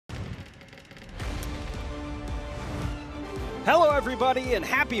Hello everybody and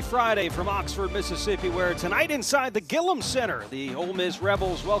happy Friday from Oxford, Mississippi, where tonight inside the Gillum Center, the Ole Miss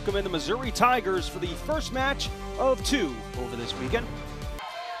Rebels welcome in the Missouri Tigers for the first match of two over this weekend.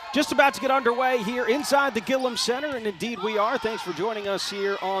 Just about to get underway here inside the Gillum Center, and indeed we are. Thanks for joining us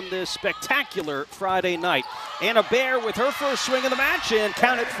here on this spectacular Friday night. Anna Bear with her first swing of the match and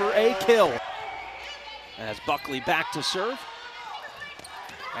counted for a kill. As Buckley back to serve.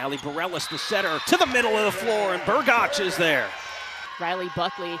 Allie Bareilles, the setter, to the middle of the floor, and Burgach is there. Riley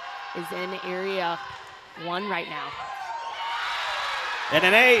Buckley is in area one right now. And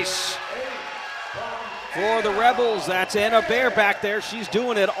an ace for the Rebels. That's Anna Bear back there. She's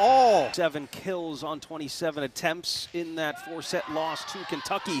doing it all. 7 kills on 27 attempts in that 4-set loss to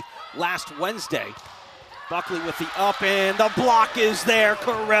Kentucky last Wednesday. Buckley with the up, and the block is there.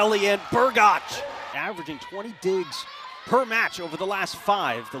 Corelli and Burgach averaging 20 digs per match over the last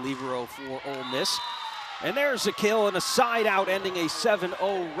 5, the libero for Ole Miss. And there's a kill and a side out, ending a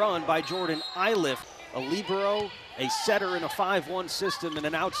 7-0 run by Jordan Iliff. A libero, a setter in a 5-1 system, and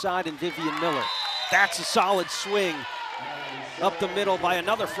an outside in Vivian Miller. That's a solid swing up the middle by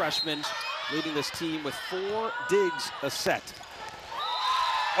another freshman, leading this team with 4 digs a set.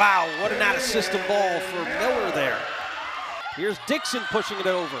 Wow, what an out-of-system ball for Miller there. Here's Dixon pushing it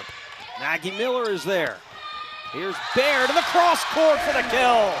over. Maggie Miller is there. Here's Bear to the cross court for the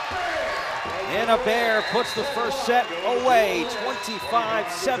kill. Anna Bear puts the first set away,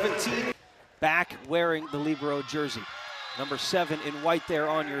 25-17. Back wearing the libero jersey. Number 7 in white there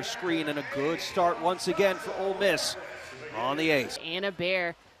on your screen, and a good start once again for Ole Miss on the ace. Anna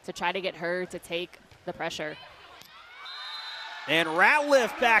Bear to try to get her to take the pressure. And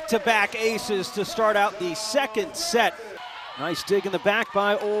Ratliff back-to-back aces to start out the second set. Nice dig in the back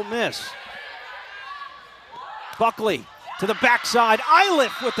by Ole Miss. Buckley to the backside.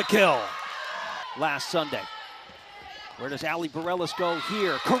 Iliff with the kill last Sunday. Where does Allie Bareilles go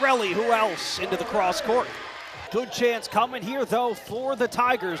here? Corelli, who else? Into the cross court. Good chance coming here, though, for the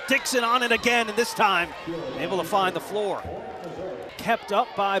Tigers. Dixon on it again, and this time able to find the floor. Kept up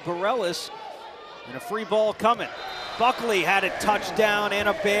by Bareilles, and a free ball coming. Buckley had it touched down.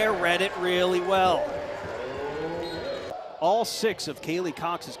 Anna Bear read it really well. All 6 of Kaylee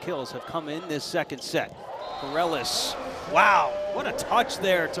Cox's kills have come in this second set. Bareilles, wow, what a touch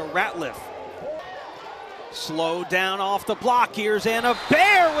there to Ratliff. Slowed down off the block. Here's Anna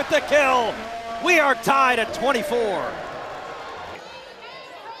Bear with the kill. We are tied at 24.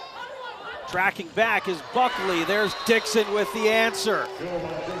 Tracking back is Buckley. There's Dixon with the answer.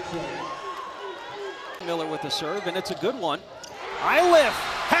 Miller with the serve, and it's a good one. Iliff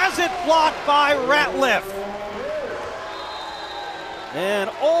has it blocked by Ratliff.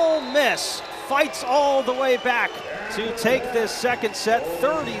 And Ole Miss fights all the way back to take this second set,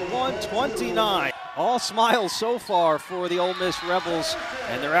 31-29. All smiles so far for the Ole Miss Rebels,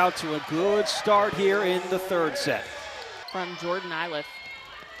 and they're out to a good start here in the third set. From Jordan Iliff.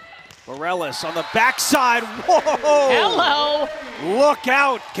 Bareilles on the backside. Whoa! Hello! Look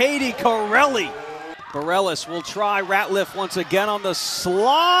out, Katie Corelli. Bareilles will try Ratliff once again on the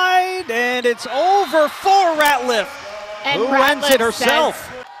slide, and it's over for Ratliff, and who Ratliff ends it herself.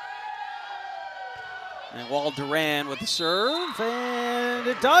 Says, and Wall Duran with the serve, and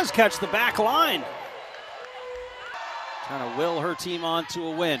it does catch the back line. Trying to will her team on to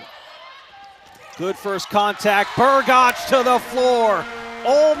a win. Good first contact. Burgach to the floor.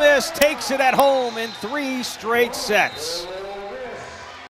 Ole Miss takes it at home in 3 straight sets.